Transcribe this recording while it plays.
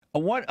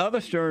One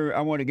other story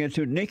I want to get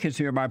to. Nick is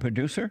here, my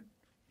producer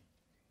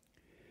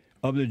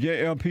of the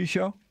JLP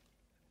show,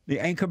 the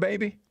anchor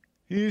baby.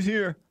 He's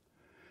here.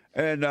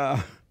 And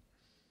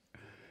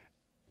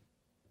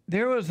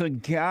there was a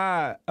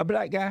guy, a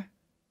black guy,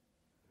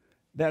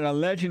 that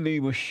allegedly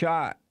was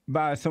shot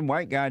by some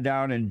white guy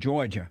down in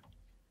Georgia.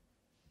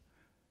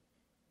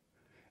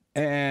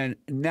 And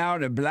now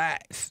the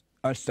blacks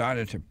are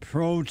starting to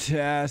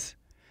protest,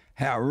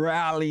 have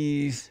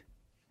rallies,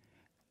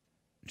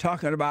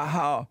 talking about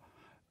how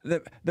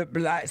the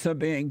blacks are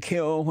being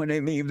killed when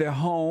they leave their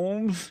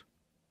homes.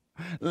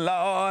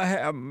 Lord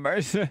have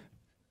mercy.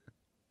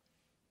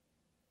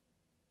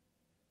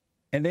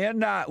 And they're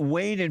not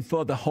waiting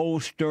for the whole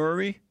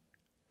story.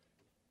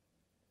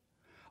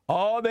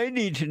 All they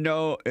need to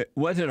know,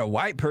 was it a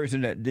white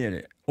person that did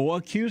it or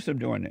accused of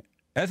doing it?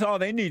 That's all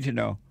they need to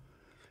know.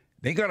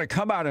 They're going to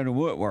come out of the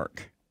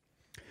woodwork.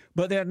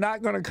 But they're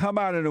not going to come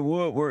out of the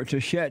woodwork to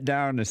shut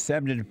down the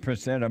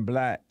 70%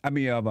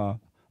 of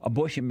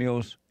abortion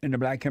mills in the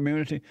black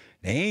community.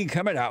 They ain't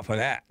coming out for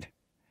that.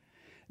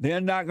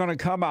 They're not going to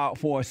come out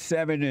for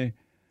 70%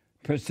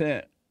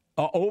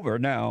 or over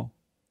now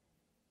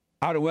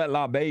out of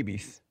wedlock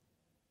babies.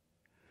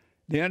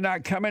 They're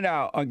not coming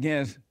out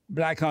against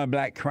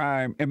black-on-black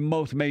crime in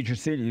most major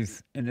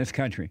cities in this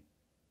country.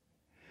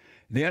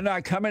 They're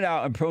not coming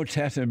out and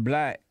protesting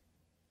black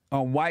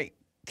on white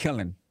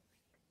killing,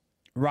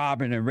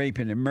 robbing and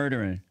raping and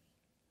murdering.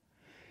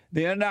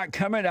 They're not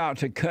coming out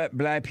to cut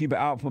black people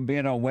out from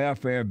being on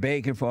welfare,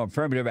 begging for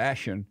affirmative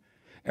action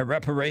and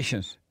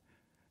reparations.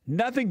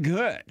 Nothing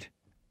good.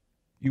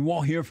 You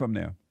won't hear from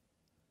them.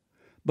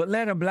 But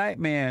let a black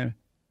man,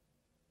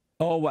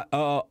 let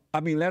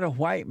a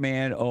white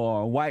man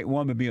or a white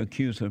woman be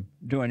accused of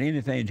doing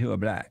anything to a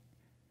black.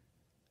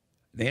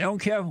 They don't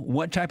care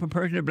what type of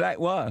person the black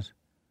was.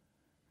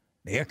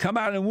 They'll come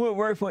out and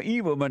woodwork for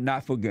evil, but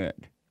not for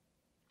good.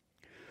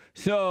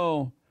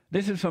 So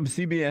this is from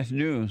CBS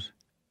News.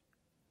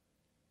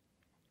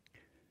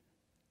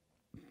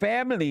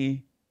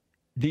 Family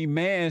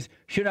demands.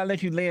 Should I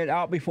let you lay it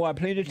out before I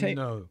play the tape?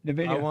 No, the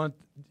video.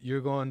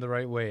 You're going the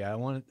right way.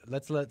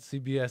 Let's let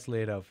CBS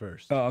lay it out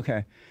first. Oh,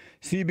 okay.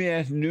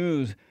 CBS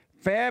News.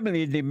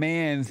 Family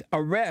demands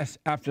arrest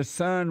after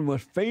son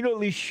was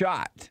fatally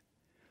shot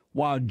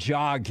while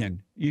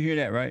jogging. You hear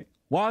that, right?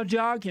 While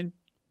jogging.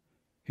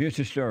 Here's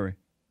the story.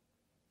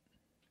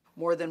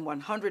 More than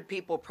 100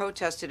 people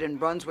protested in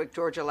Brunswick,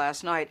 Georgia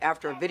last night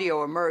after a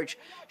video emerged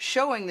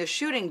showing the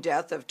shooting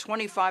death of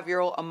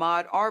 25-year-old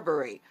Ahmaud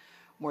Arbery.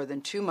 More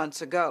than 2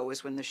 months ago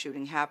is when the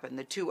shooting happened.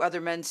 The two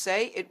other men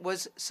say it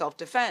was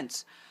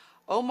self-defense.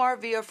 Omar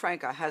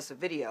Villafranca has the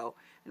video,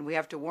 and we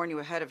have to warn you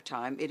ahead of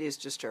time, it is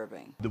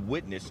disturbing. The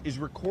witness is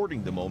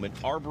recording the moment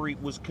Arbery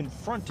was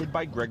confronted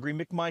by Gregory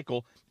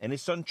McMichael and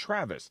his son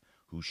Travis,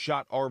 who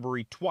shot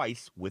Arbery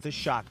twice with a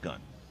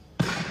shotgun.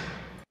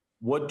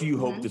 What do you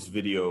hope this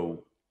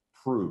video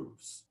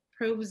proves?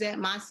 Proves that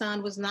my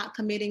son was not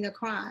committing a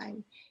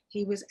crime.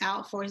 He was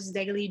out for his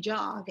daily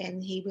jog,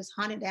 and he was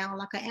hunted down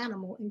like an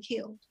animal and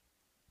killed.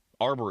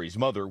 Arbery's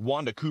mother,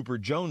 Wanda Cooper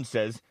Jones,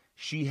 says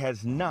she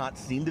has not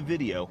seen the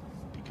video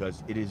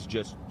because it is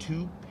just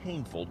too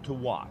painful to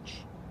watch.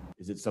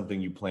 Is it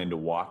something you plan to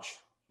watch?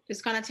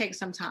 It's going to take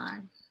some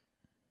time.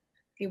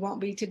 It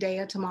won't be today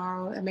or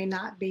tomorrow. It may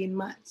not be in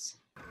months.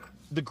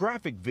 The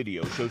graphic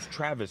video shows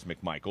Travis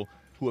McMichael,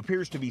 who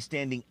appears to be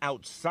standing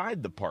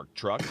outside the parked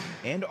truck,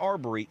 and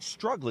Arbery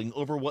struggling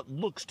over what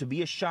looks to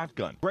be a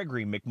shotgun.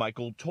 Gregory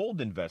McMichael told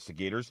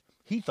investigators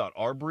he thought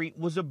Arbery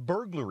was a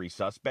burglary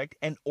suspect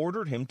and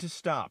ordered him to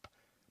stop.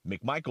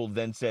 McMichael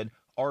then said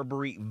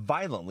Arbery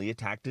violently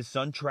attacked his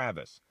son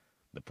Travis.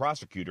 The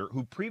prosecutor,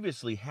 who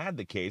previously had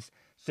the case,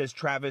 says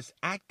Travis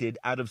acted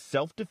out of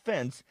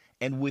self-defense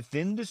and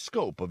within the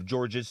scope of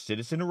Georgia's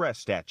citizen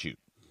arrest statute.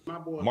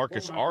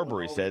 Marcus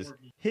Arbery says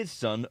his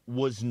son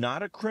was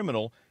not a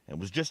criminal and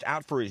was just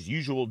out for his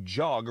usual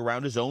jog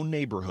around his own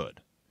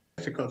neighborhood.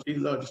 Because he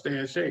loved to stay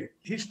in shape.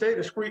 He stayed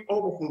a street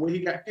over from where he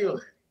got killed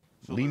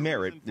at. Lee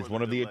Merritt is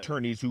one of the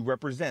attorneys who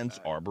represents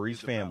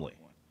Arbery's family.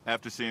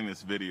 After seeing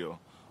this video,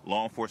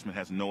 law enforcement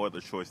has no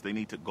other choice. They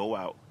need to go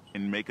out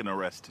and make an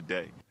arrest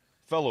today.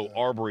 Fellow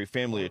Arbery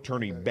family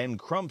attorney Ben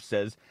Crump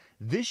says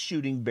this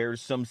shooting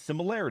bears some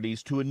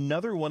similarities to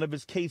another one of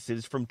his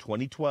cases from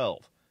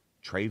 2012.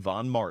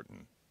 Trayvon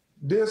Martin.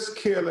 This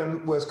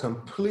killing was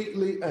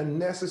completely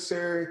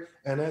unnecessary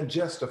and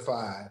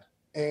unjustified.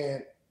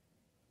 And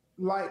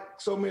like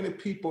so many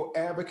people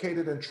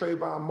advocated in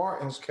Trayvon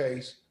Martin's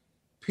case,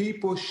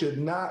 people should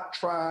not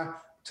try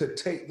to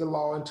take the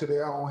law into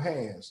their own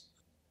hands.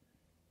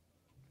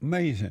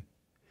 Amazing.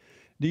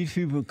 These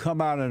people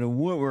come out of the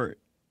woodwork.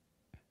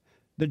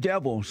 The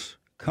devils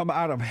come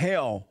out of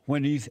hell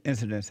when these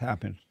incidents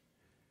happen.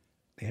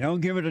 They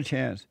don't give it a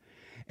chance.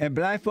 And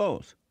black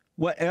folks,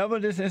 whatever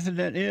this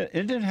incident is,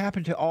 it didn't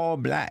happen to all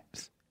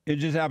blacks. It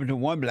just happened to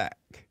one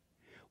black.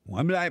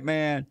 One black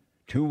man,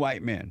 two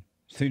white men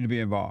seem to be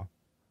involved.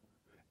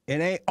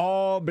 It ain't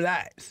all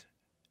blacks.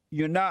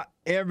 You're not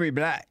every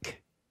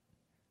black.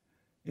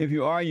 If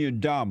you are, you're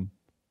dumb.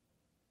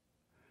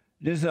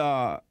 This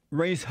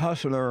race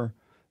hustler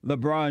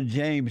LeBron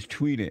James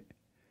tweeted,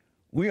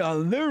 "We are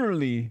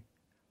literally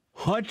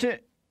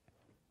hunted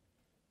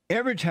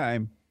every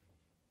time."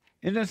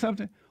 Isn't that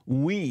something?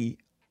 We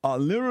are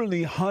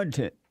literally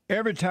hunted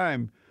every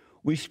time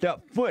we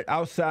step foot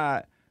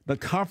outside the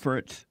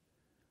comforts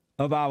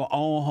of our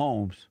own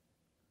homes.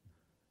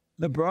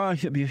 LeBron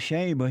should be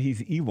ashamed, but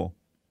he's evil.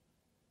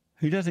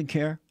 He doesn't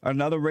care.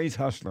 Another race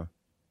hustler.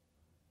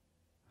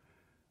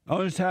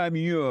 Only time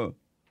you're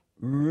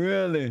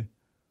really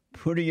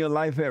putting your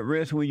life at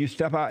risk when you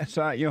step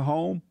outside your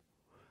home,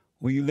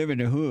 when you live in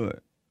the hood,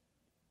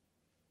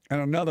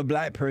 and another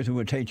black person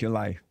will take your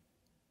life.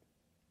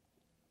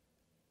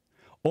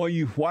 Or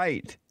you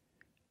white,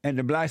 and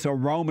the blacks are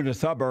roaming the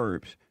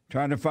suburbs,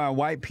 trying to find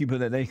white people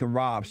that they can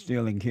rob,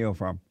 steal, and kill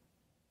from.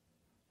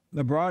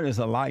 LeBron is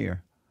a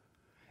liar.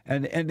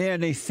 And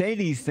then they say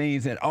these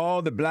things, and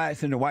all the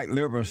blacks and the white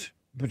liberals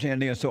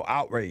pretend they're so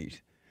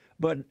outraged.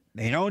 But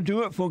they don't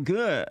do it for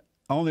good,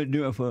 only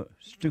do it for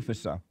stupid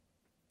stuff.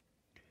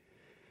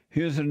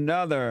 Here's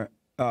another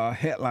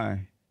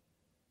headline.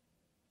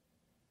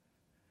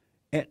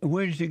 And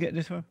where did you get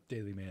this from?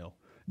 Daily Mail.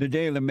 The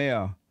Daily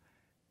Mail.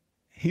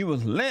 He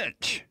was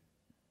lynched.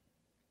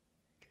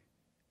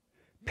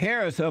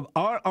 Parents of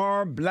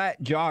unarmed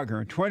black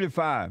jogger,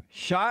 25,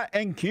 shot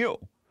and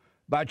killed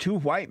by two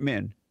white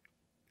men.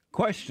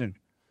 Question: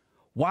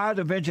 why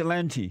the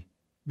vigilantes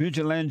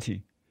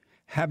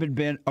haven't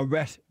been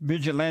arrested?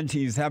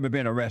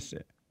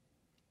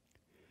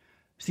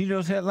 See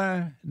those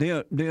headlines?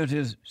 They're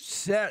just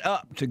set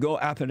up to go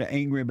after the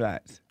angry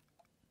blacks.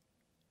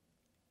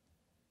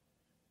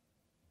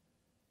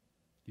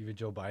 Even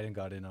Joe Biden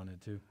got in on it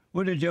too.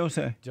 What did Joe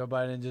say? Joe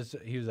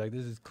Biden he was like,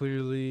 this is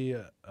clearly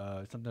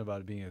something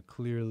about it being a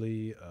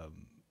clearly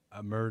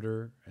a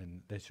murder,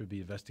 and they should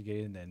be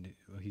investigated, and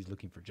he's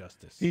looking for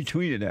justice. He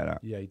tweeted that out.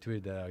 Yeah, he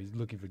tweeted that out. He's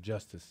looking for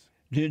justice.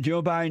 Did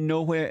Joe Biden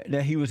know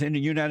that he was in the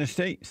United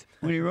States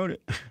when he wrote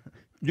it?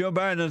 Joe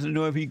Biden doesn't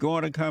know if he's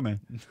going or coming.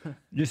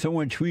 Did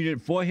someone tweet it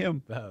for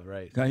him?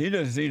 Right. Because he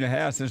doesn't seem to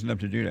have sense enough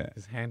to do that.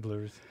 His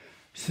handlers.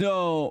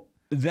 So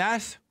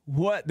that's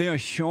what they're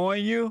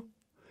showing you.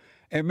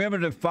 And remember,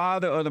 the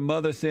father or the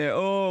mother said,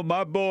 "Oh,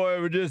 my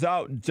boy was just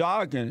out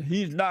jogging.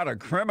 He's not a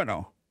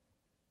criminal.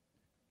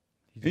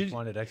 He just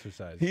wanted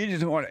exercise. He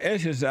just wanted to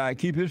exercise,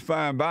 keep his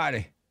fine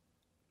body."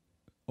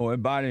 Or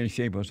body in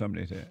shape or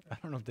something they said. I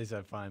don't know if they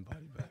said fine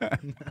body, but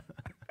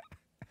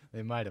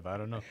they might have. I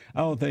don't know.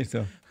 I don't think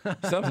so.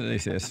 Something they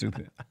said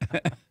stupid.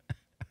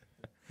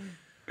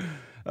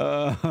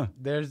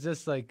 There's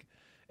just like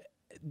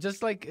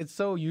it's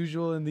so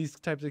usual in these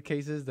types of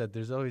cases that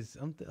there's always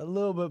a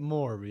little bit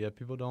more. Yeah,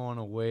 people don't want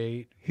to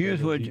wait.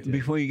 Here's what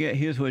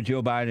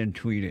Joe Biden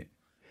tweeted.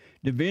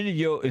 The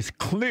video is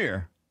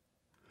clear.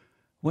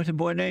 What's the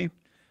boy name?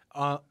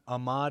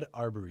 Ahmaud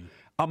Arbery.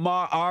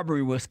 Ahmaud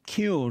Arbery was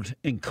killed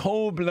in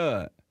cold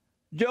blood.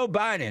 Joe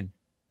Biden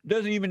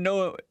doesn't even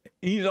know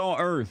he's on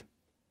Earth.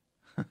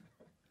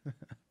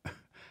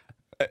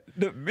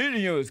 The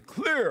video is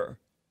clear.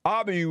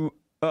 Arbery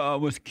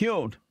was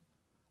killed.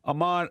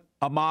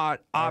 Ahmaud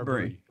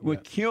Arbery was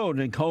killed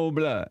in cold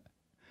blood.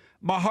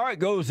 My heart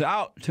goes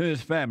out to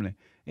his family.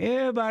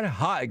 Everybody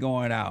heart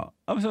going out.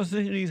 I'm so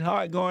sick of these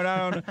heart going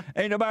out.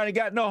 Ain't nobody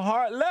got no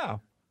heart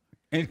left.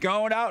 It's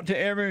going out to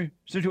every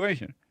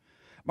situation.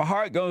 My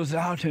heart goes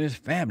out to his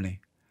family.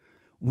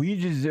 We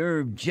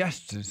deserve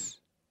justice.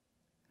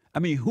 I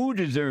mean, who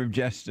deserve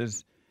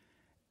justice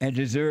and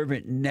deserve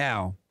it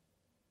now?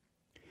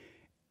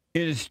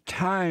 It is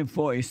time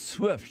for a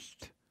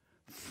swift,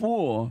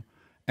 full,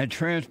 and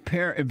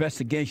transparent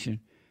investigation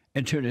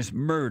into this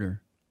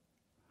murder.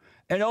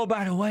 And oh,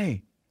 by the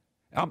way,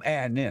 I'm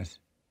adding this.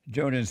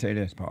 Joe didn't say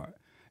this part.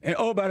 And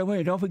oh, by the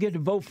way, don't forget to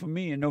vote for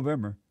me in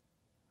November.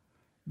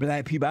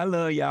 Black people, I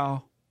love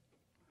y'all.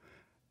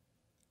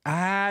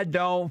 I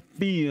don't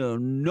feel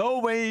no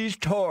ways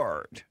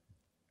toward.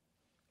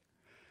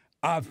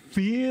 I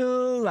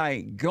feel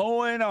like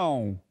going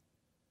on.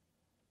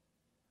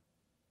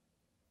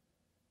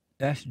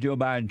 That's Joe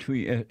Biden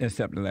tweet,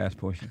 except the last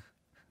portion.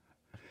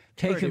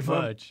 Pretty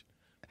much.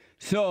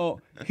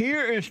 So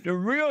here is the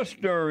real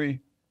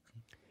story.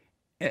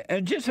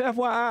 And just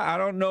FYI, I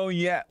don't know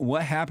yet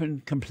what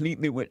happened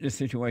completely with this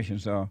situation.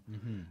 So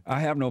I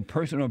have no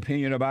personal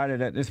opinion about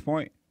it at this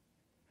point.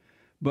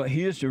 But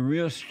here's the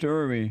real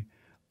story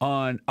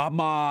on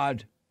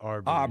Ahmaud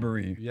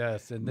Arbery.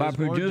 Yes, and my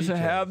producer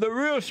have the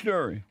real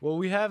story. Well,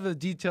 we have the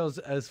details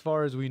as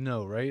far as we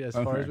know, right? As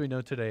far as we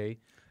know today.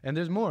 And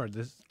there's more.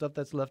 There's stuff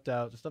that's left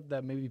out, stuff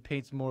that maybe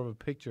paints more of a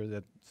picture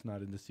that's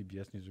not in the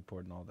CBS News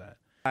report and all that.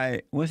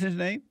 What's his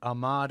name?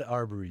 Ahmaud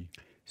Arbery.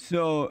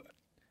 So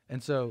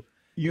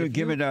you're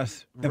giving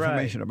us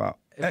information about.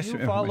 If you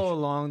follow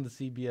along the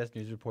CBS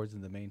News reports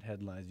and the main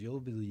headlines, you'll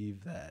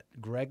believe that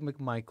Greg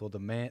McMichael,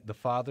 the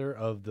father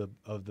of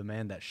the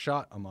man that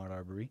shot Ahmaud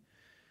Arbery,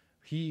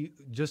 he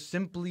just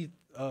simply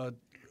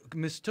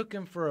mistook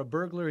him for a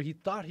burglar. He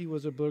thought he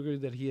was a burglar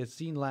that he had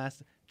seen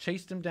last,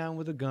 chased him down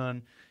with a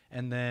gun,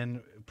 and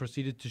then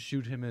proceeded to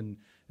shoot him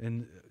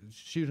and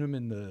shoot him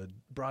in the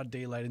broad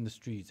daylight in the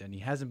streets, and he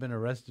hasn't been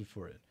arrested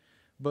for it.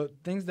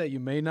 But things that you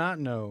may not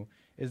know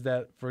is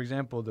that, for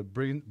example, the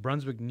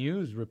Brunswick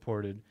News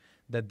reported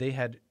that they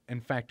had,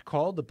 in fact,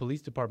 called the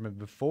police department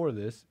before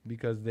this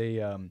because they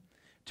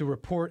to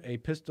report a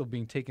pistol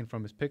being taken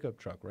from his pickup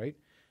truck, right?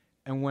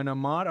 And when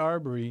Ahmaud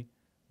Arbery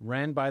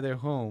ran by their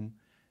home,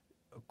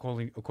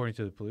 according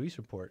to the police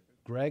report,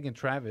 Greg and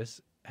Travis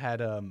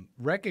had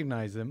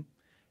recognized him.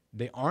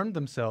 They armed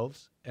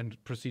themselves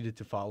and proceeded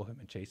to follow him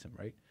and chase him,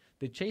 right?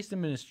 They chased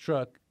him in his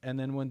truck, and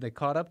then when they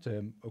caught up to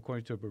him,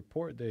 according to a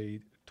report, they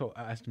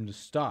asked him to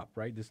stop,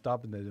 right? To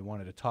stop, and they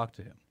wanted to talk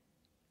to him.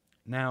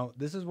 Now,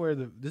 this is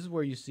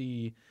where you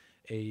see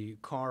a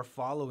car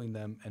following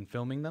them and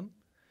filming them.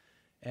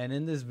 And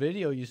in this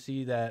video, you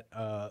see that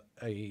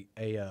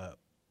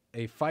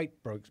a fight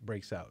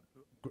breaks out.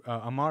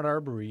 Ahmaud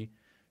Arbery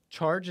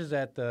charges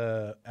at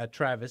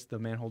Travis, the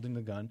man holding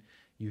the gun.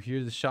 You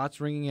hear the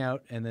shots ringing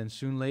out, and then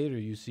soon later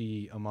you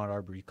see Ahmaud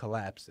Arbery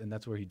collapse, and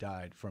that's where he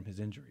died from his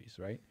injuries,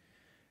 right?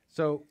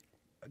 So,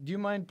 do you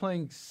mind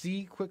playing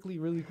C quickly,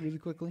 really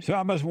quickly? So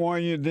I must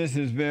warn you, this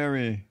is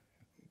very,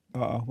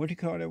 what do you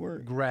call that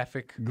word?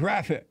 Graphic.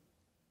 Graphic.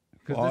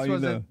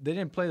 Because they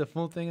didn't play the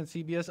full thing in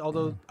CBS,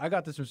 although I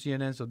got this from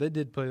CNN, so they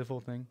did play the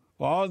full thing.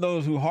 For all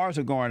those whose hearts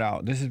are going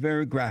out, this is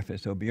very graphic,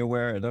 so be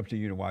aware. It's up to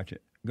you to watch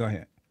it. Go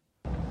ahead.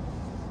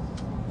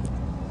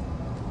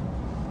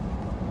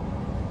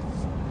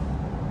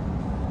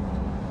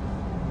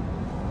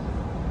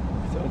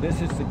 So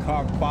this is the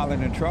car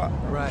following the truck?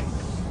 Right.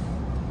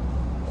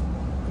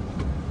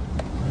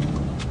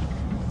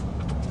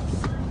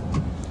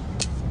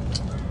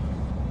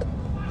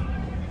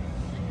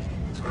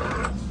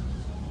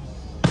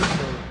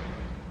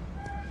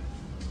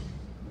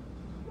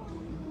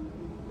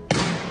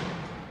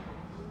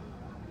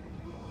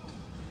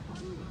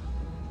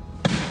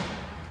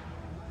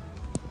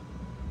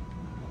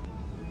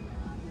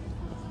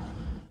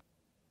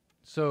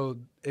 So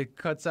it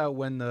cuts out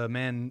when the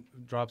man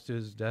drops to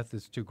his death.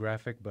 It's too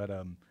graphic, but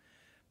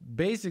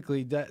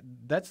basically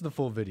that's the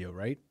full video,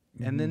 right?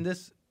 Mm-hmm. And then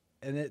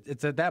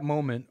it's at that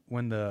moment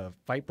when the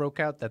fight broke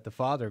out that the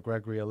father,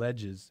 Gregory,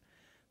 alleges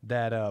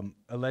that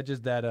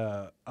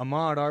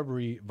Ahmaud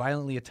Arbery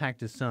violently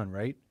attacked his son,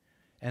 right?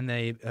 And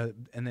they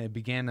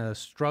began a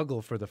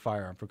struggle for the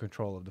firearm, for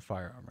control of the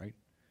firearm, right?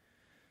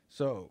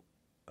 So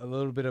a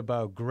little bit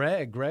about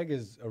Greg. Greg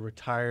is a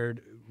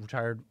retired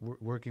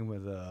working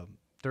with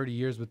 30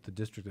 years with the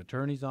district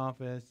attorney's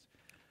office.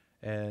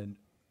 And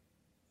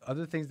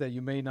other things that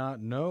you may not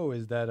know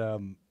is that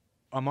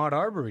Ahmaud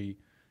Arbery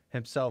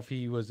himself,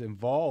 he was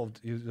involved.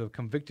 He was a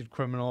convicted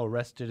criminal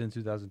arrested in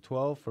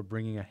 2012 for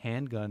bringing a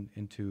handgun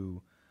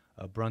into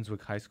a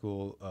Brunswick High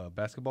School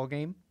basketball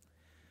game.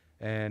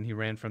 And he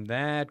ran from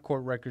that.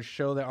 Court records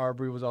show that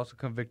Arbery was also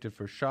convicted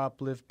for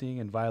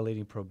shoplifting and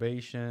violating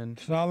probation.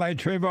 Sound like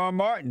Trayvon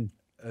Martin.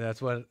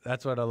 That's what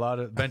a lot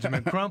of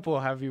Benjamin Crump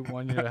will have you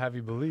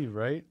believe,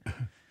 right?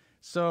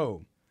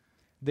 So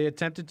they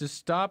attempted to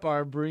stop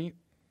Arbery,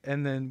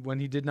 and then when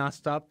he did not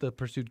stop, the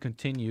pursuit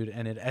continued,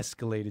 and it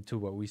escalated to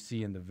what we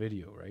see in the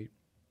video, right?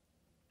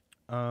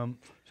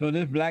 So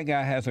this black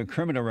guy has a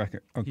criminal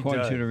record,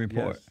 according to the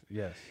report.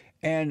 Yes.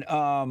 And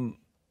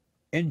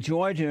in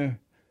Georgia,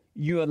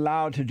 you're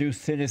allowed to do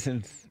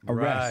citizens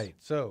arrest. Right.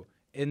 So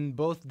in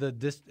both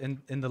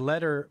in the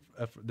letter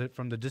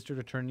from the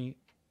district attorney,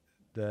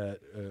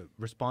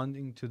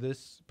 responding to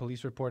this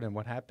police report and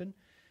what happened,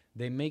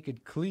 they make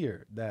it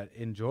clear that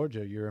in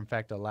Georgia, you're in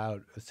fact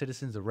allowed a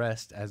citizen's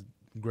arrest, as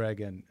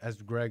Greg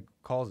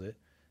calls it,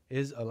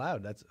 is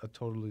allowed. That's a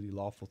totally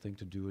lawful thing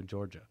to do in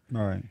Georgia.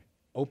 All right.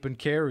 Open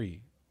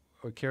carry,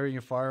 or carrying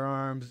your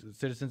firearms,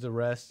 citizen's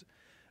arrest,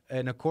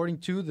 and according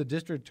to the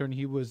district attorney,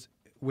 he was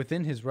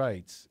within his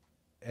rights,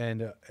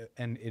 and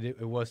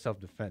it was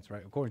self-defense,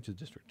 right? According to the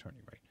district attorney,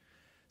 right?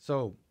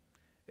 So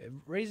it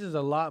raises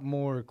a lot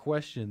more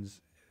questions,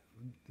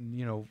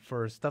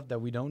 for stuff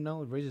that we don't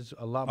know. It raises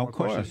a lot more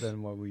questions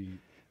than what we.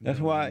 That's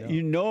why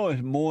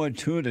it's more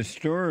to the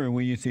story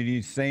when you see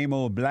these same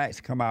old blacks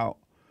come out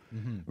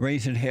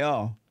raising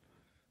hell.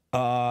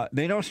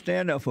 They don't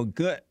stand up for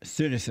good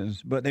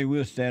citizens, but they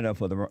will stand up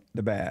for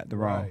the bad, the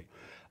wrong.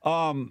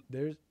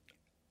 Right.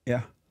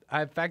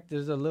 In fact,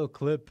 there's a little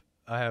clip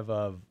I have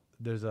of.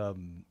 There's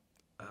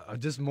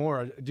just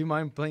more. Do you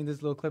mind playing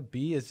this little clip?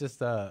 B. It's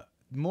just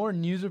more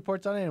news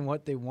reports on it and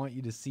what they want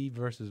you to see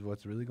versus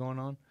what's really going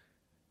on.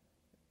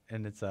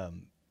 And it's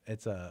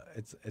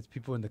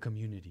people in the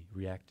community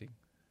reacting.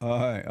 All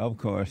right, of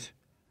course.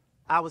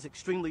 I was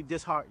extremely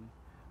disheartened.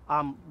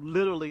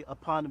 Literally,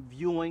 upon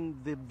viewing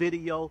the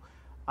video,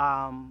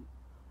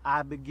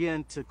 I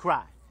began to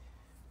cry.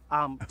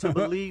 To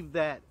believe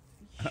that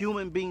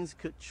human beings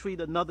could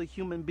treat another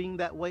human being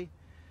that way.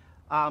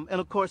 And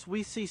of course,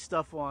 we see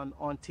stuff on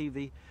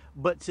TV,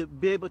 but to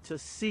be able to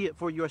see it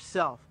for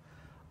yourself,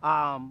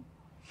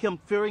 him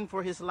fearing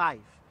for his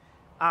life,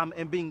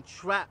 and being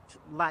trapped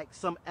like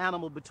some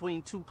animal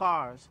between two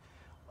cars,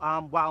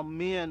 while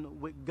men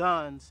with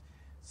guns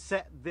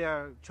sat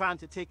there trying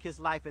to take his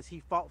life as he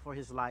fought for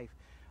his life.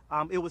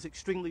 it was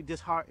extremely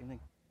disheartening.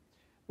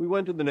 We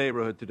went to the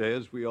neighborhood today,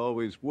 as we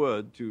always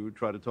would, to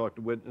try to talk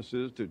to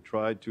witnesses, to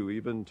try to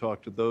even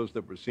talk to those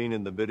that were seen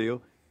in the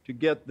video, to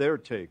get their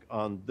take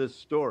on this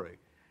story.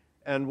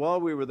 And while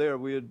we were there,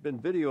 we had been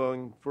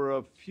videoing for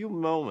a few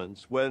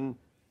moments when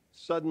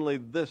suddenly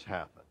this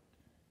happened.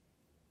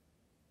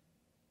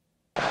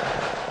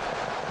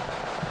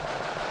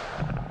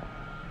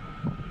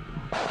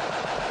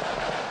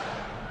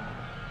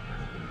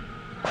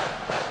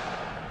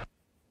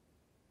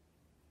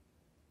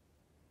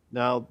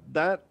 Now,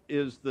 that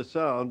is the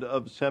sound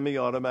of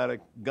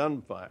semi-automatic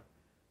gunfire.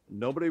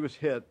 Nobody was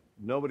hit,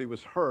 nobody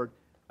was hurt.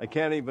 I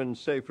can't even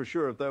say for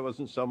sure if that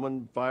wasn't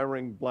someone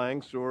firing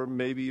blanks or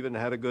maybe even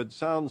had a good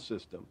sound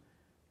system.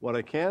 What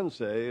I can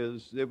say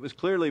is it was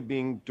clearly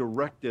being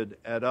directed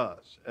at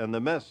us, and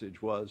the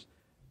message was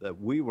that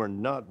we were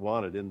not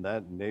wanted in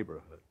that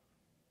neighborhood.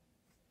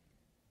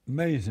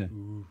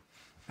 Amazing.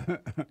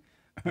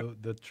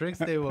 The tricks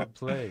they will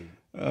play.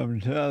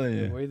 I'm telling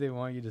you. The way they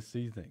want you to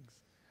see things.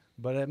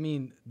 But I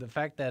mean, the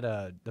fact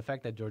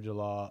that Georgia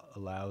law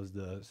allows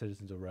the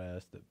citizen's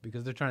arrest,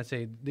 because they're trying to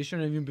say they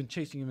shouldn't have even been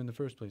chasing him in the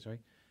first place, right?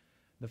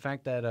 The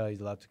fact that he's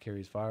allowed to carry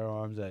his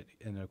firearms,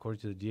 and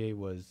according to the DA,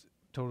 was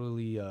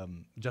totally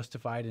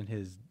justified in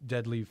his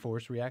deadly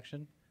force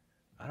reaction.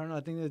 I don't know.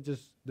 I think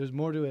there's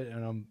more to it,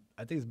 and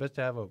I think it's best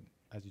to have a,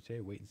 as you say,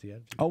 a wait and see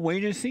attitude. A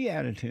wait and see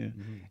attitude.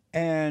 Mm-hmm.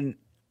 And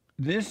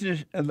this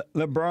is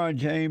LeBron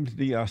James,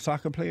 the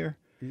soccer player.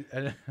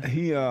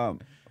 He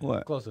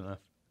what? Close enough.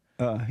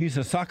 He's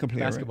a soccer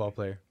player. Basketball right?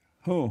 player.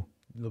 Who?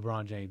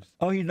 LeBron James.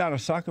 Oh, he's not a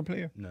soccer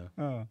player? No.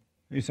 Oh,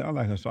 he sounds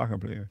like a soccer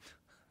player.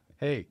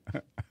 Hey.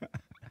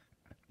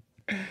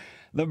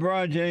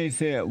 LeBron James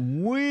said,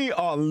 "We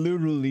are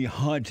literally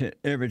hunted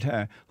every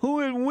time." Who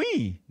is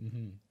we?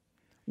 Mm-hmm.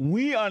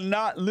 We are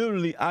not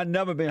literally. I've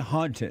never been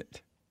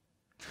hunted.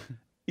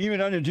 Even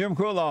under Jim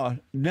Crow law,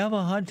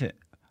 never hunted.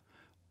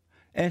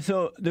 And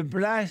so the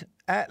blacks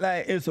act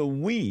like it's a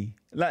we,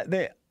 like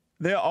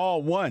they're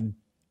all one.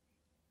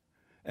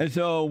 And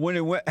so when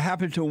it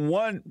happened to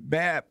one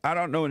bad, I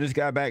don't know this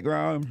guy's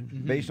background,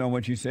 mm-hmm. based on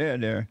what you said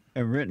there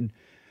and written,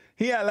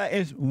 he act like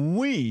it's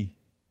we.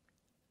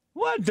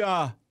 What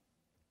the?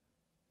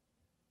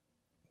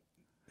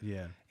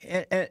 Yeah.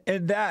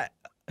 And that,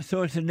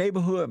 so it's a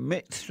neighborhood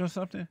mixed or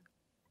something?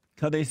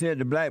 Because they said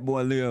the black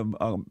boy lived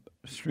a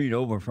street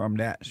over from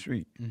that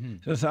street. Mm-hmm.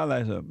 So it sounds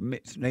like it's a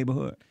mixed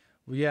neighborhood.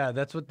 Well, yeah,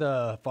 that's what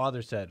the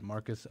father said,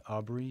 Marcus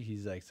Aubrey.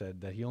 He's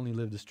said that he only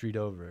lived a street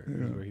over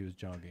where he was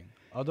jogging.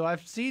 Although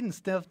I've seen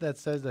stuff that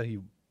says that he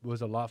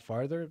was a lot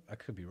farther. I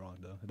could be wrong,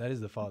 though. That is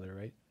the father,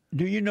 right?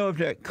 Do you know if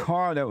that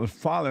car that was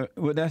followed,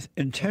 was that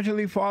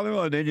intentionally followed,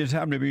 or they just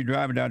happened to be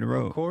driving down the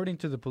road? According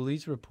to the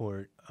police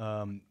report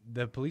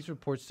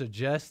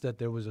suggests that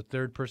there was a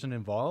third person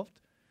involved,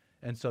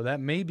 and so that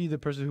may be the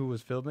person who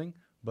was filming,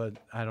 but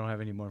I don't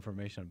have any more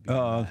information.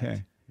 Oh, okay.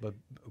 That. But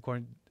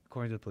according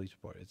to the police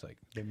report, it's like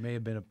there may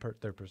have been a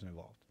third person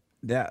involved.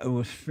 That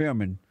was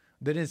filming.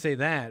 They didn't say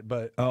that,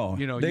 but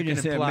they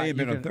just said may have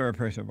been a third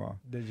person involved.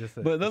 They just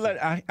said, but look,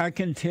 I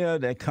can tell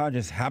that car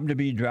just happened to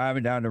be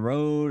driving down the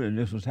road and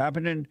this was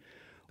happening,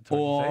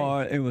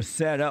 or it was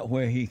set up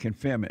where he can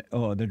film it,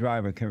 or the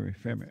driver can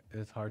film it.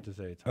 It's hard to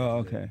say. It's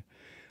hard to say.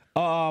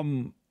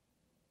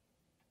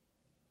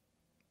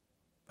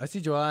 I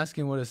see Joel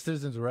asking what a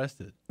citizen's arrest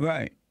is.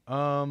 Right.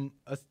 I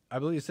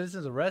believe a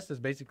citizen's arrest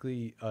is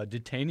basically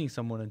detaining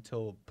someone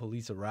until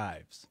police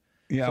arrives.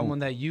 Yeah. Someone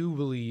that you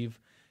believe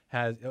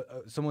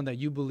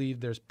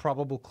there's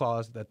probable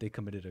cause that they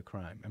committed a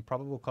crime, and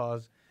probable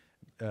cause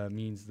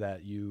means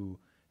that you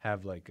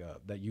have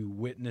that you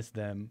witnessed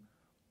them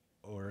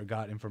or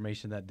got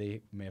information that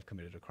they may have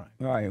committed a crime.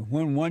 Right.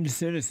 When one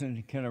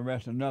citizen can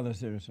arrest another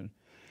citizen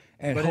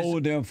and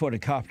hold them for the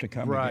cops to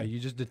come. Right. You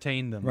just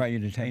detain them. Right. You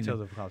detain them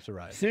until the cops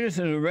arrive.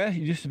 Citizen arrest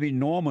used to be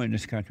normal in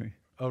this country.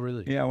 Oh,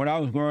 really? Yeah. When I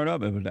was growing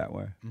up, it was that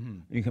way.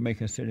 Mm-hmm. You can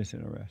make a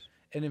citizen arrest.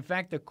 And in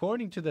fact,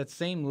 according to that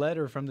same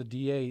letter from the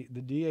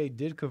DA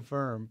did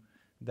confirm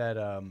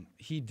that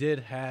he did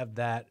have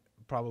that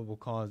probable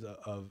cause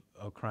of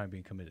a crime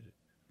being committed,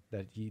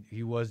 that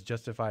he was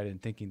justified in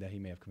thinking that he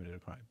may have committed a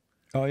crime.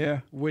 Oh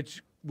yeah,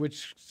 which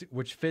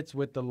fits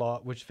with the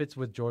law, which fits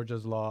with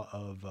Georgia's law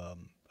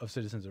of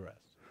citizen's arrest.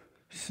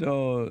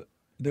 So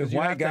the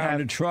white guy in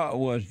the truck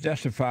was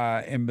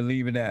justified in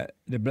believing that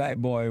the black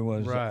boy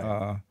was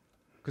right.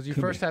 Because you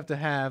first have to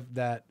have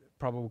that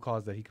probable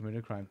cause that he committed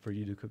a crime for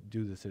you to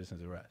do the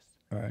citizen's arrest.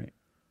 Right.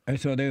 And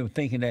so they were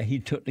thinking that he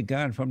took the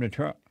gun from the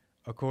truck.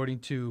 According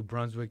to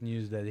Brunswick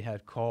News, that they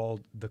had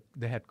called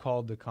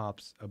the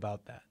cops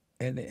about that.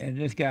 And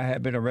this guy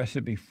had been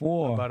arrested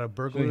before. About a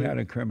burglary. So he had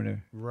a criminal.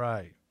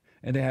 Right.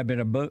 And there had been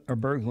a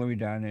burglary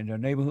down in the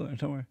neighborhood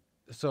somewhere.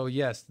 So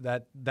yes,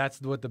 that's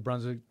the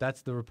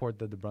report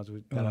that the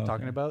Brunswick that I'm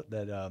talking about,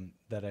 that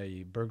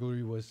a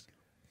burglary was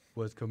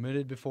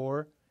committed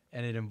before.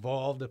 And it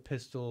involved a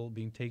pistol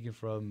being taken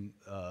from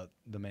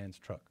the man's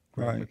truck,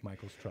 Greg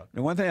McMichael's truck.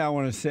 The one thing I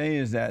want to say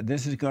is that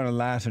this is going to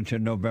last until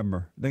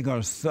November. They're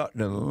going to suck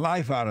the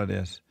life out of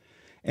this.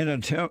 And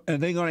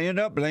they're going to end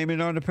up blaming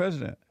it on the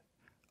president.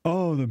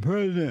 Oh, the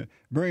president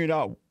bringing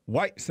out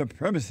white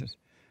supremacists.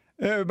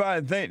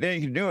 Everybody think they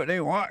can do what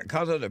they want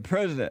because of the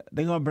president.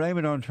 They're going to blame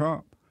it on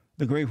Trump,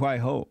 the great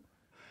white hope.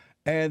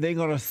 And they're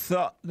going to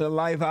suck the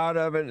life out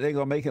of it. They're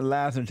going to make it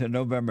last until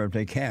November if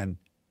they can.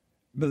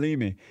 Believe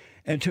me.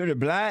 And to the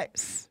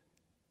blacks,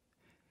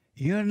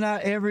 you're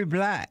not every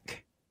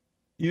black.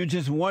 You're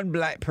just one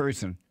black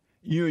person.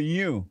 You're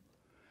you.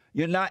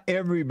 You're not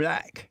every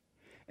black.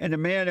 And the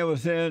man that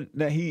was saying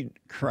that he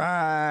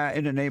cried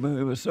in the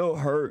neighborhood was so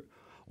hurt.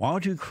 Why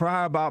don't you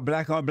cry about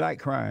black on black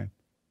crime?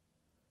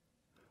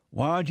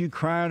 Why aren't you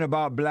crying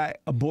about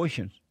black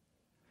abortions?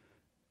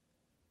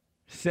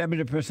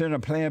 70%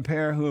 of Planned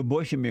Parenthood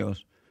abortion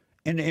mills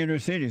in the inner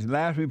cities.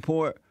 Last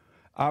report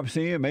I've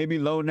seen, maybe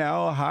low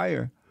now or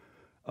higher,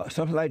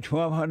 something like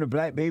 1,200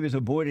 black babies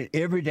aborted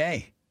every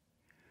day.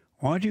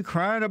 Why aren't you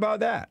crying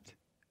about that?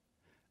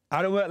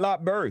 Out of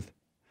wedlock birth.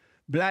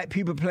 Black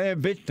people playing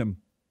victim.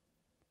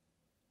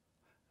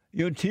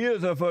 Your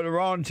tears are for the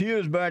wrong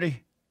tears,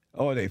 buddy.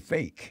 Or they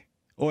fake.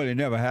 Or they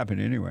never happen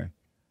anyway.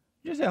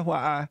 Just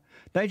FYI.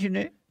 Thank you,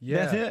 Nick. Yeah,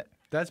 that's it.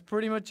 That's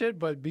pretty much it.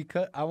 But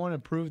because I want to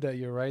prove that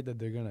you're right, that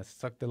they're going to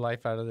suck the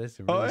life out of this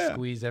and really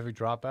squeeze every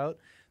drop out.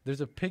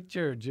 There's a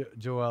picture,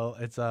 Joel.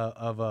 It's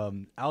of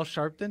Al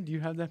Sharpton. Do you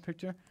have that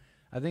picture?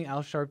 I think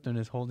Al Sharpton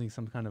is holding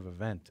some kind of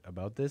event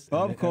about this.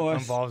 Of course.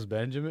 It involves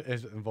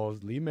it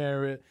involves Lee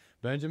Merritt,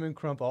 Benjamin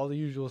Crump, all the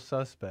usual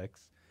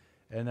suspects.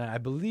 And I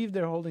believe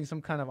they're holding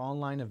some kind of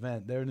online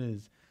event. There it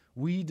is.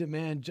 We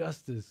demand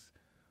justice.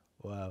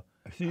 Wow.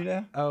 See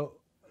that? Oh.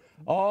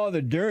 All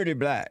the dirty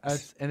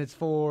blacks. And it's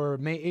for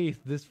May 8th,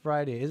 this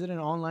Friday. Is it an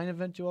online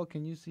event, Joel?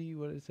 Can you see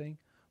what it's saying?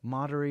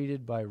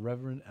 Moderated by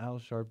Reverend Al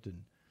Sharpton.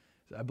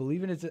 So I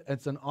believe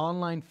it's an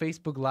online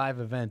Facebook Live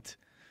event.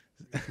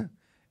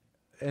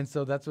 And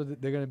so that's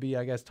what they're going to be,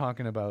 I guess,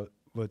 talking about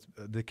what's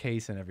the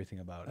case and everything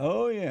about it.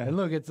 Oh, yeah. And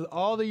look, it's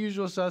all the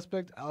usual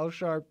suspects, Al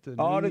Sharpton.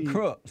 All the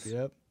crooks.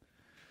 Yep.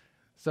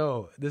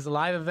 So this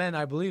live event,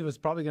 I believe, is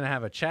probably going to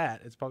have a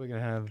chat. It's probably going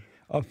to have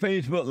a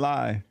Facebook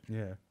Live.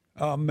 Yeah.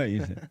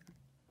 Amazing.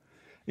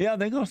 Yeah,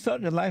 they're going to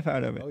suck the life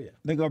out of it. Oh, yeah.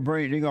 They're going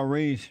to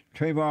raise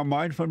Trayvon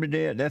Martin from the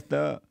dead. That's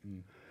they're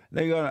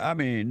going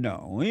to,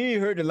 no, we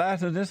ain't heard the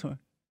last of this one.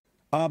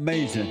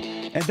 Amazing.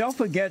 And don't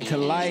forget to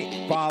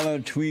like, follow,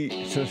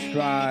 tweet,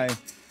 subscribe,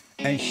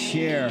 and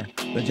share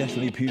the Jesse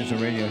Lee Peterson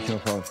radio show,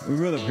 folks. We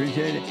really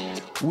appreciate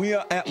it. We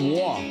are at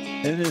war.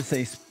 It is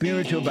a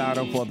spiritual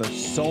battle for the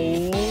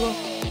soul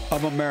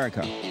of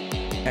America.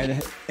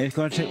 And it's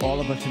going to take all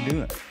of us to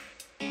do it.